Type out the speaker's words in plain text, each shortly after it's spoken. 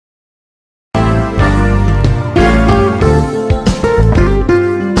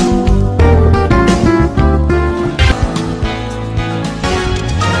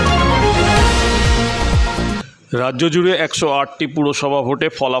রাজ্য জুড়ে ১০৮টি পুরসভা ভোটে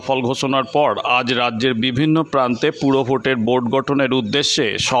ফলাফল ঘোষণার পর আজ রাজ্যের বিভিন্ন প্রান্তে পুরভোটের বোর্ড গঠনের উদ্দেশ্যে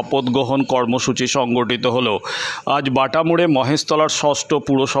শপথ গ্রহণ কর্মসূচি সংগঠিত হলো। আজ বাটামোড়ে মহেশতলার ৬ষ্ঠ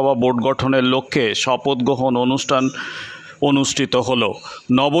পুরসভা বোর্ড গঠনের লক্ষ্যে শপথ গ্রহণ অনুষ্ঠান অনুষ্ঠিত হলো।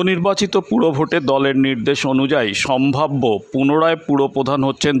 নবনির্বাচিত পুরভোটে দলের নির্দেশ অনুযায়ী সম্ভাব্য পুনরায় পুরপ্রধান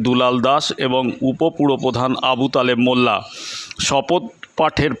হচ্ছেন দুলাল দাস এবং উপপুরপ্রধান আবু তালেব মোল্লা। শপথ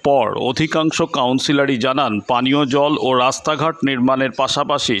পাঠের পর অধিকাংশ কাউন্সিলরই জানান পানীয় জল ও রাস্তাঘাট নির্মাণের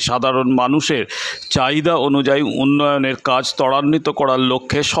পাশাপাশি সাধারণ মানুষের চাহিদা অনুযায়ী উন্নয়নের কাজ ত্বরান্বিত করার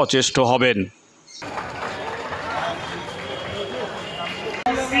লক্ষ্যে সচেষ্ট হবেন।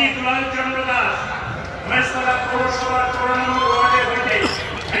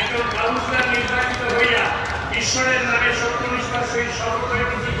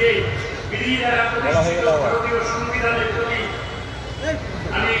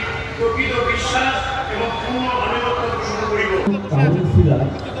 আমি প্রকৃত বিশ্বাস এবং পূর্ণ আনুগত্য পোষণ করিব।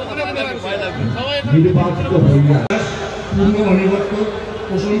 পূর্ণ আনুগত্য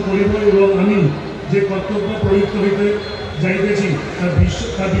পোষণ করিব এবং আমি যে কর্তব্য প্রযুক্ত হইতে যাইতেছি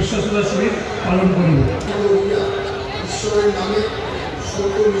তার বিশ্বাসতার সহিত পালন করিব। ঈশ্বরের নামে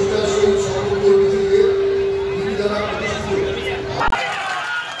সত্য নিষ্ঠার সহিত শপথ করিতেছি যে বিধি দ্বারা প্রতিষ্ঠিত।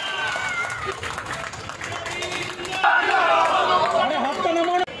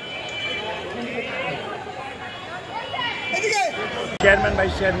 চেয়ারম্যান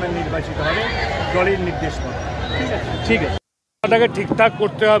ভাইস চেয়ারম্যান নির্বাচিত হবে দলের নির্দেশ মতো। ঠিক আছে, এটাকে ঠিকঠাক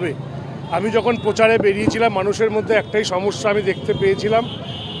করতে হবে। আমি যখন প্রচারে বেরিয়েছিলাম মানুষের মধ্যে একটাই সমস্যা আমি দেখতে পেয়েছিলাম,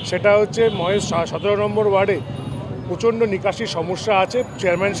 সেটা হচ্ছে মহেশ ১৭ নম্বর ওয়ার্ডে প্রচণ্ড নিকাশির সমস্যা আছে।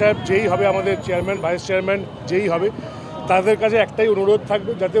 চেয়ারম্যান সাহেব যেই হবে, আমাদের চেয়ারম্যান ভাইস চেয়ারম্যান যেই হবে, তাদের কাছে একটাই অনুরোধ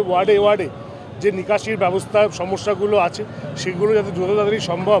থাকবে যাতে ওয়ার্ডে ওয়ার্ডে যে নিকাশির ব্যবস্থা সমস্যাগুলো আছে সেগুলো যাতে যত তাড়াতাড়ি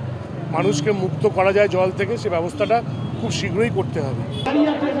সম্ভব মানুষকে মুক্ত করা যায় জল থেকে, সে ব্যবস্থাটা খুব শীঘ্রই করতে হবে।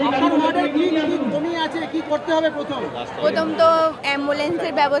 প্রথম তো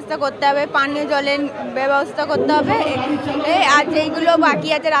অ্যাম্বুলেন্সের ব্যবস্থা করতে হবে, পানীয় জলের ব্যবস্থা করতে হবে, আর যেইগুলো বাকি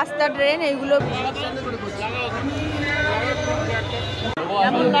আছে রাস্তা ড্রেন এইগুলো।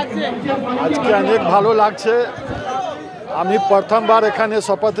 আজকে অনেক ভালো লাগছে। আমি প্রথমবার এখানে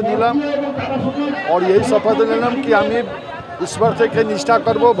শপথ নিলাম আর এই শপথ নিলাম কি আমি ঈশ্বর থেকে নিষ্ঠা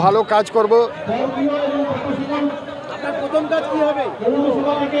করব, ভালো কাজ করব।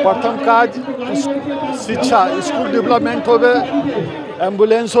 প্রথম কাজ শিক্ষা, স্কুল ডেভেলপমেন্ট হবে,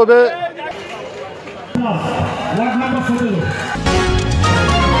 অ্যাম্বুলেন্স হবে।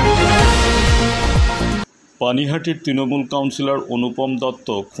 পানিহাটির তৃণমূল কাউন্সিলর অনুপম দত্ত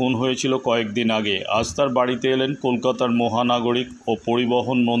খুন হয়েছিল কয়েকদিন আগে। আজ তার বাড়িতে এলেন কলকাতার মহানাগরিক ও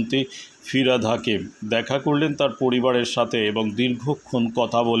পরিবহন মন্ত্রী ফিরহাদ হাকিম। দেখা করলেন তার পরিবারের সাথে এবং দীর্ঘক্ষণ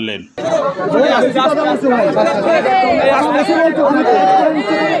কথা বললেন।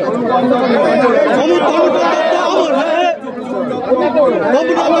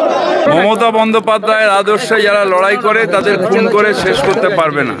 মমতা বন্দ্যোপাধ্যায়ের আদর্শে যারা লড়াই করে তাদের খুন করে শেষ করতে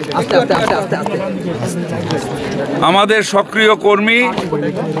পারবে না। আমাদের সক্রিয় কর্মী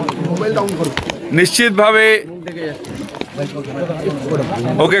নিশ্চিতভাবে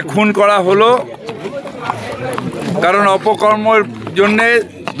ওকে খুন করা হলো, কারণ অপকর্মের জন্যে,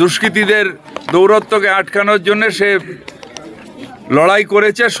 দুষ্কৃতীদের দৌরত্বকে আটকানোর জন্য সে লড়াই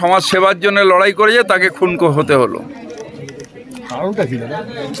করেছে, সমাজ সেবার জন্য লড়াই করেছে, তাকে খুন হতে হলো।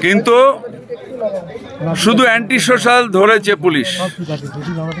 কিন্তু শুধু অ্যান্টি সোশ্যাল ধরেছে পুলিশ,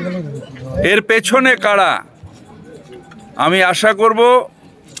 এর পেছনে কারা আমি আশা করব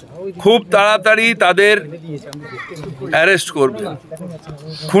খুব তাড়াতাড়ি তাদের অ্যারেস্ট করবে।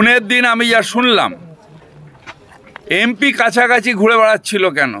 খুনের দিন আমি যা শুনলাম, এমপি কাছাকাছি ঘুরে বেড়াচ্ছিল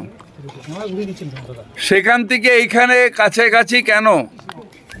কেন, সেখান থেকে এইখানে কাছাকাছি কেন,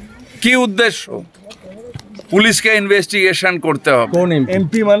 কি উদ্দেশ্য, পুলিশকে ইনভেস্টিগেশন করতে হবে।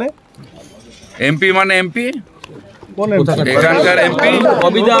 এমপি মানে এমপি মানে এমপি এখানকার এমপি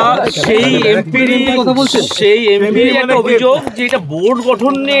সেই এমপির একটা অভিযোগ যে এটা বোর্ড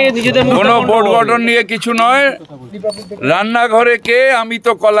গঠন নিয়ে নিজেদের কোনো বোর্ড গঠন নিয়ে কিছু নয়। রান্নাঘরে কে, আমি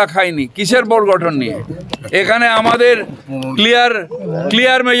তো কলা খাইনি, কিসের বোর্ড গঠন নিয়ে? এখানে আমাদের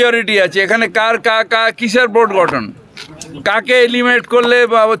ক্লিয়ার মেজরিটি আছে। এখানে কার কিসের বোর্ড গঠন, কাকে এলিমিনেট করলে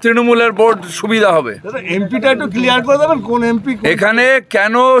তৃণমূলের বোর্ড সুবিধা হবে? এমপিটা একটু ক্লিয়ার করে দেবেন, কোন এমপি এখানে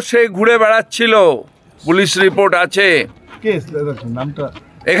কেন সে ঘুরে বেড়াচ্ছিল, পুলিশ রিপোর্ট আছে।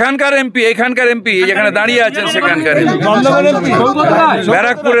 এখানকার এমপি যেখানে দাঁড়িয়ে আছেন সেখানকার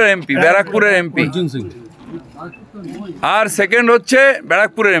ব্যারাকপুরের এমপি আর সেকেন্ড হচ্ছে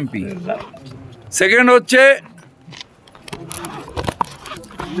ব্যারাকপুরের এমপি, সেকেন্ড হচ্ছে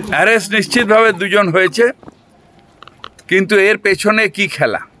অ্যারেস্ট নিশ্চিতভাবে দুজন হয়েছে। কিন্তু এর পেছনে কি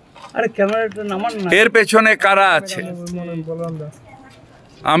খেলা, এর পেছনে কারা আছে?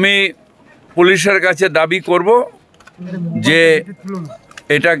 আমি পুলিশের কাছে দাবি করব যে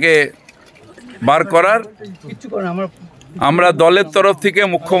এটাকে বার করার। আমরা দলের তরফ থেকে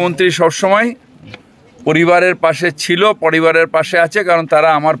মুখ্যমন্ত্রী সবসময় পরিবারের পাশে ছিল, পরিবারের পাশে আছে, কারণ তারা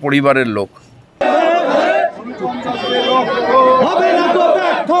আমার পরিবারের লোক।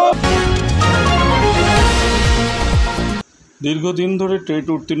 দীর্ঘদিন ধরে টেট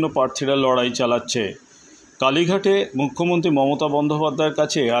উত্তীর্ণ প্রার্থীরা লড়াই চালাচ্ছে। কালীঘাটে মুখ্যমন্ত্রী মমতা বন্দ্যোপাধ্যায়ের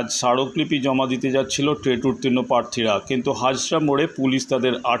কাছে আজ স্মারকলিপি জমা দিতে যাচ্ছিল টেট উত্তীর্ণ প্রার্থীরা, কিন্তু হাজরা মোড়ে পুলিশ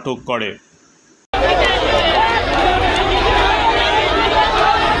তাদের আটক করে।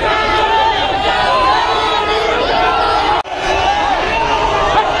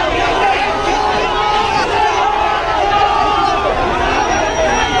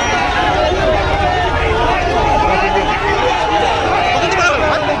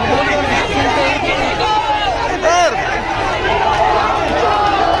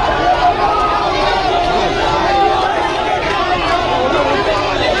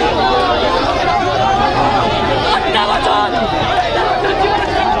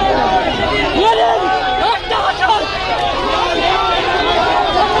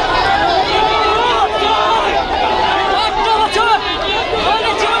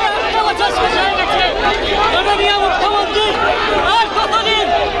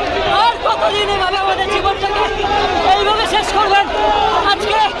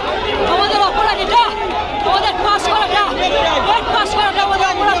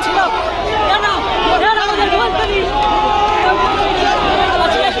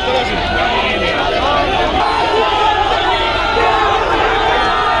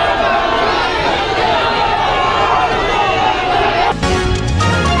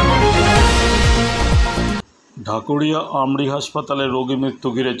 ঢাকুরিয়া আমরি হাসপাতালে রোগী মৃত্যু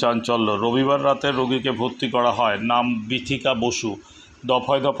ঘিরে চাঞ্চল্য। রবিবার রাতে রোগীকে ভর্তি করা হয়, নাম বিথিকা বসু।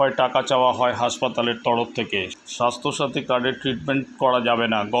 দফায় দফায় টাকা চাওয়া হয় হাসপাতালের তরফ থেকে। স্বাস্থ্যসাথী কার্ডে ট্রিটমেন্ট করা যাবে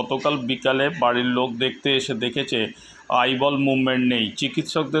না। গতকাল বিকালে বাড়ির লোক দেখতে এসে দেখেছে আইবল মুভমেন্ট নেই।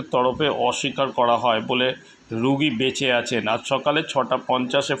 চিকিৎসকদের তরফে অস্বীকার করা হয় বলে রুগী বেঁচে আছেন। আজ সকালে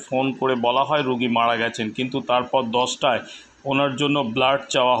 6:50 ফোন করে বলা হয় রুগী মারা গেছেন, কিন্তু তারপর 10টায় ওনার জন্য ব্লাড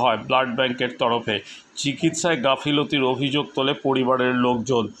চাওয়া হয় ব্লাড ব্যাংকের তরফে। চিকিৎসায় গাফিলতির অভিযোগ তোলে পরিবারের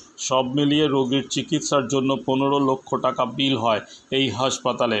লোকজন। সব মিলিয়ে রোগীর চিকিৎসার জন্য 15 লক্ষ টাকা বিল হয় এই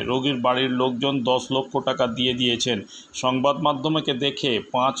হাসপাতালে। রোগীর বাড়ির লোকজন 10 লক্ষ টাকা দিয়ে দিয়েছেন। সংবাদ মাধ্যমকে দেখে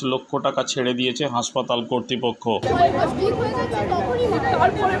 5 লক্ষ টাকা ছেড়ে দিয়েছে হাসপাতাল কর্তৃপক্ষ।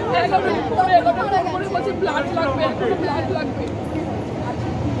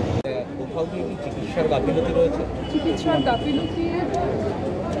 চিকিৎসার গাফিলতি রয়েছে, চিকিৎসার গাফিলতি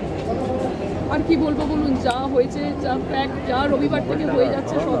আর কি বলবো বলুন, যা হয়েছে, যা ফ্যাক্ট, যা রবিবার থেকে হয়ে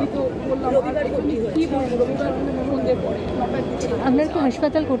যাচ্ছে সবই তো বললাম। কি বলবো, রবিবার সন্ধ্যের পরে। আপনার কি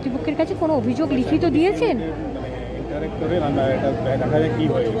হাসপাতাল কর্তৃপক্ষের কাছে কোনো অভিযোগ লিখিত দিয়েছেন?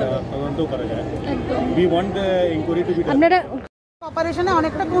 আপনারা অপারেশনে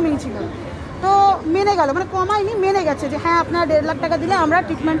অনেকটা কমিয়েছিল, তো মেনে গেল, মানে কমায়নি, মেনে গেছে যে হ্যাঁ আপনার 1.5 লাখ টাকা দিলে আমরা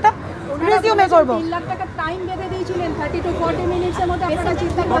ট্রিটমেন্টটা রিজিউমে করব। 3 লাখ টাকা টাইম বেঁধে দিয়েছিলেন, 30 to 40 মিনিটসের মধ্যে আপনারা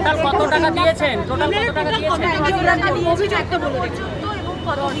চিন্তা করেন টোটাল কত টাকা দিয়েছেন? টোটাল কত টাকা দিয়েছেন? অভিযোগটা বলে দিচ্ছি।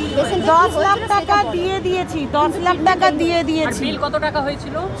 10 লাখ টাকা দিয়ে দিয়েছি, 10 লাখ টাকা দিয়ে দিয়েছি। বিল কত টাকা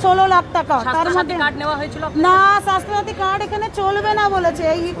হয়েছিল? 16 লাখ টাকা। তার মধ্যে কার্ড নেওয়া হয়েছিল না, স্বাস্থ্যসাথী কার্ড এখানে চলবে না বলেছে।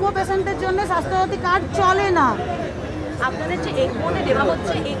 এই ইকো পেশেন্টের জন্য স্বাস্থ্যসাথী কার্ড চলে না। আপনাদের যে এক্সপোতে দেওয়া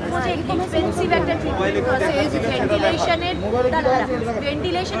হচ্ছে, এক্সপো যে এক্সপেন্সিভ একটা ট্রিটমেন্ট প্রসেস,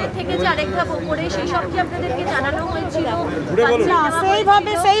 ভেন্টিলেশনের থেকে যে আরেক ধাপ উপরে, সেই সব কি আপনাদেরকে জানানো হয়েছিল? না,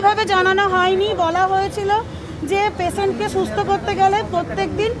 সেইভাবে জানানো হয়নি। বলা হয়েছিল যে পেশেন্টকে সুস্থ করতে গেলে প্রত্যেক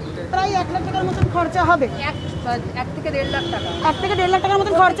দিন প্রায় 1 লাখ টাকার মতন খরচা হবে। 1 থেকে 1.5 লাখ টাকা, 1 থেকে 1.5 লাখ টাকার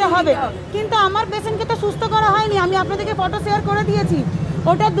মতন খরচা হবে। কিন্তু আমার পেশেন্টকে তো সুস্থ করা হয়নি। আমি আপনাদেরকে ফটো শেয়ার করে দিয়েছি,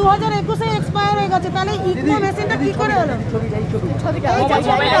 ওটা 2021-এ এক্সপায়ার হয়ে গেছে। তাহলে ইকো মেশিনটা কি করে হলো?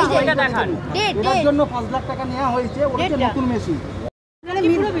 এটার জন্য 5 লাখ টাকা নেওয়া হয়েছে, ওটা নতুন মেশিন।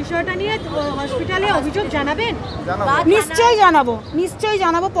 পুরো বিষয়টা নিয়ে হসপিটালে অভিযোগ জানাবেন? নিশ্চয়ই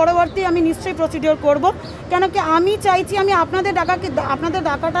জানাবো। পরবর্তী আমি নিশ্চয়ই প্রসিডিওর করব। কেন কি আমি চাইছি, আমি আপনাদের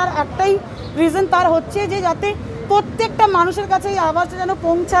ডাকাটার একটাই রিজন তার হচ্ছে যে যাতে প্রত্যেকটা মানুষের কাছে এই আওয়াজটা যেন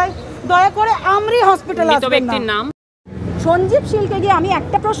পৌঁছায়। দয়া করে আমরি হসপিটাল আসবেন না। সঞ্জীব শীলকে গিয়ে আমি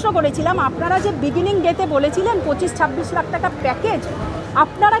একটা প্রশ্ন করেছিলাম, আপনারা যে বিগিনিং ডেতে বলেছিলেন 25-26 লাখ টাকা প্যাকেজ,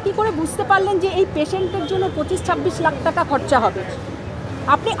 আপনারা কি করে বুঝতে পারলেন যে এই পেশেন্টের জন্য 25-26 লাখ টাকা খরচা হবে?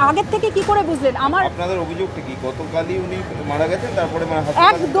 আপনি আগের থেকে কি করে বুঝলেন? আমার আপনাদের অভিযোগটা কি? গতকালই উনি মারা গেছেন, তারপরে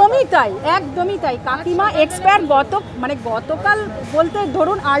একদমই তাই কাকিমা এক্সপায়ার গতকাল বলতে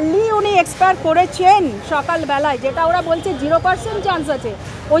ধরুন আর্লি উনি এক্সপায়ার করেছেন সকালবেলায়, যেটা ওরা বলছে 0% চান্স আছে।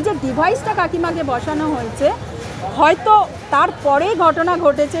 ওই যে ডিভাইসটা কাকিমাকে বসানো হয়েছে হয়তো তারপরেই ঘটনা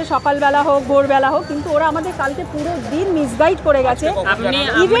ঘটেছে, সকালবেলা হোক ভোরবেলা হোক, কিন্তু ওরা আমাদের কালকে পুরো দিন মিসগাইড করে গেছে।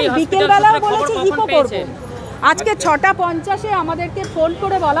 ইভেন বিকেলবেলাও বলেছে ইকো করবো। আজকে 6:50 আমাদেরকে ফোন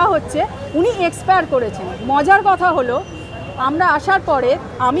করে বলা হচ্ছে উনি এক্সপায়ার করেছেন। মজার কথা হলো আমরা আসার পরে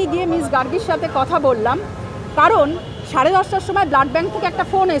আমি গিয়ে মিস গার্গির সাথে কথা বললাম, কারণ 10:30টার সময় ব্লাড ব্যাংক থেকে একটা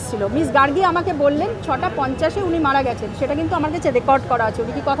ফোন এসেছিলো। মিস গার্গি আমাকে বললেন 6:50 উনি মারা গেছেন, সেটা কিন্তু আমার কাছে রেকর্ড করা আছে,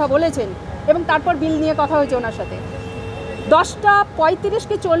 উনি কি কথা বলেছেন, এবং তারপর বিল নিয়ে কথা হয়েছে ওনার সাথে। 10:35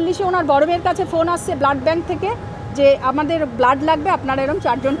 কি 40 ওনার বড় মেয়ের কাছে ফোন আসছে ব্লাড ব্যাংক থেকে যে আমাদের ব্লাড লাগবে, আপনারা এরকম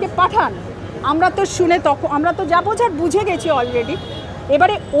 4 জনকে পাঠান। আমরা তো শুনে তখন আমরা তো যা বোঝার বুঝে গেছি অলরেডি।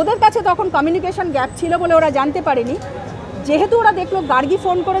 এবারে ওদের কাছে তখন কমিউনিকেশন গ্যাপ ছিল বলে ওরা জানতে পারেনি। যেহেতু ওরা দেখলো গার্গি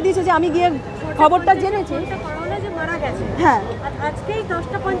ফোন করে দিয়েছে যে আমি গিয়ে খবরটা জেনেছি। হ্যাঁ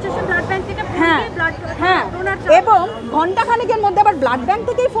হ্যাঁ, এবং ঘন্টাখানেকের মধ্যে আবার ব্লাড ব্যাংক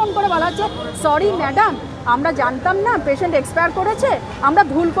থেকেই ফোন করে বলা হচ্ছে সরি ম্যাডাম, আমরা জানতাম না পেশেন্ট এক্সপায়ার করেছে, আমরা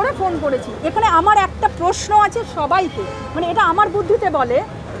ভুল করে ফোন করেছি। এখানে আমার একটা প্রশ্ন আছে সবাইকে, মানে এটা আমার বুদ্ধিতে বলে,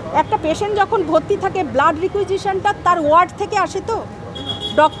 একটা পেশেন্ট যখন ভর্তি থাকে ব্লাড রিকুইজিশনটা তার ওয়ার্ড থেকে আসে, তো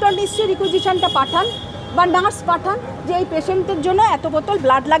ডক্টর নিশ্চয়ই রিকুইজিশনটা পাঠান বা নার্স পাঠান যে এই পেশেন্টের জন্য এত বোতল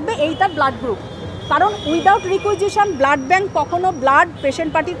ব্লাড লাগবে, এই তার ব্লাড গ্রুপ। কারণ উইদাউট রিকুইজিশন ব্লাড ব্যাংক কখনো ব্লাড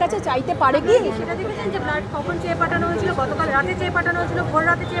পেশেন্ট পার্টির কাছে চাইতে পারে কি? সেটা দেখেছেন যে ব্লাড কখন চেয়ে পাঠানো হয়েছিল? গতকাল রাতে চেয়ে পাঠানো হয়েছিল, ভোর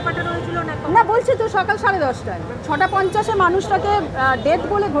রাতে চেয়ে পাঠানো হয়েছিল না বলছি তো সকাল 10:30টায়। 6:50 মানুষটাকে ডেথ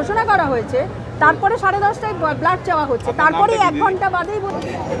বলে ঘোষণা করা হয়েছে, তারপরে 10:30টায় ব্লাড চাওয়া হচ্ছে, তারপরে 1 ঘন্টা বাদেই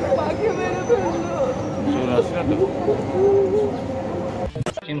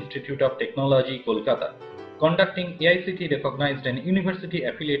Institute of Technology, Kolkata, conducting AICT recognized and university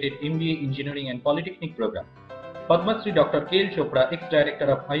affiliated MBA Engineering and Polytechnic program. Bangasree Dr. K. L. Chopra, ex-director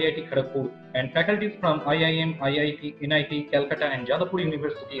of IIT Kharagpur, and faculties from IIM, IIT, NIT, Calcutta and Jadavpur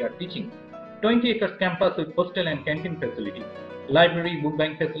University are teaching. 20 acres campus with hostel and canteen facility, library, book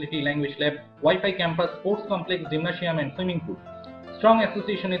bank facility, language lab, Wi-Fi campus, sports complex, gymnasium and swimming pool. Strong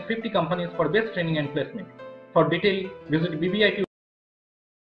association with 50 companies for best training and placement. For detail, visit BBIT.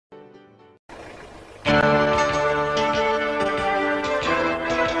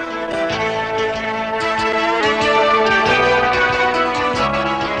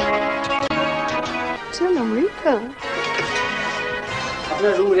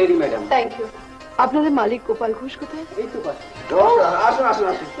 আপনার room ready madam. Thank you. আপনাদের মালিক গোপাল ঘোষ কোথায়? এই তো পাশে। আসুন আসুন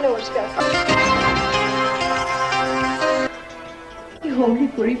আসুন। নমস্কার। কি হোমলি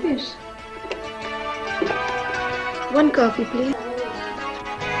পরিবেশ। One coffee, please.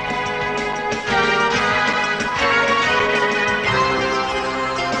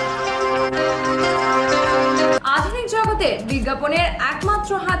 আধুনিক জগতে বিজ্ঞাপনের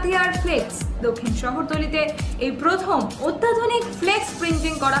একমাত্র হাতিয়ার ফ্লেক্স। দক্ষিণ শহরতলিতে এই প্রথম অত্যাধুনিক ফ্লেক্স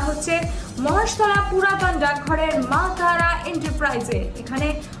প্রিন্টিং করা হচ্ছে মহেশতলা পুরাতন ডাকঘরের মা তারা এন্টারপ্রাইজে। এখানে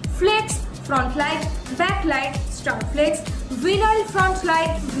flakes, front light, back light, star flakes, vinyl front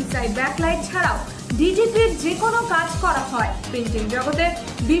light, ভিসাইড back light ছাড়াও ডিজিপির যে কোনো কাজ করা হয়। প্রিন্টিং জগতের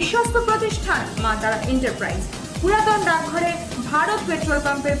বিশ্বস্ত প্রতিষ্ঠান মা তারা এন্টারপ্রাইজ, পুরাতন ডাকঘরে ভারত পেট্রোল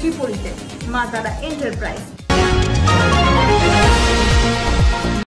পাম্পের বিপরীতে মা তারা এন্টারপ্রাইজ।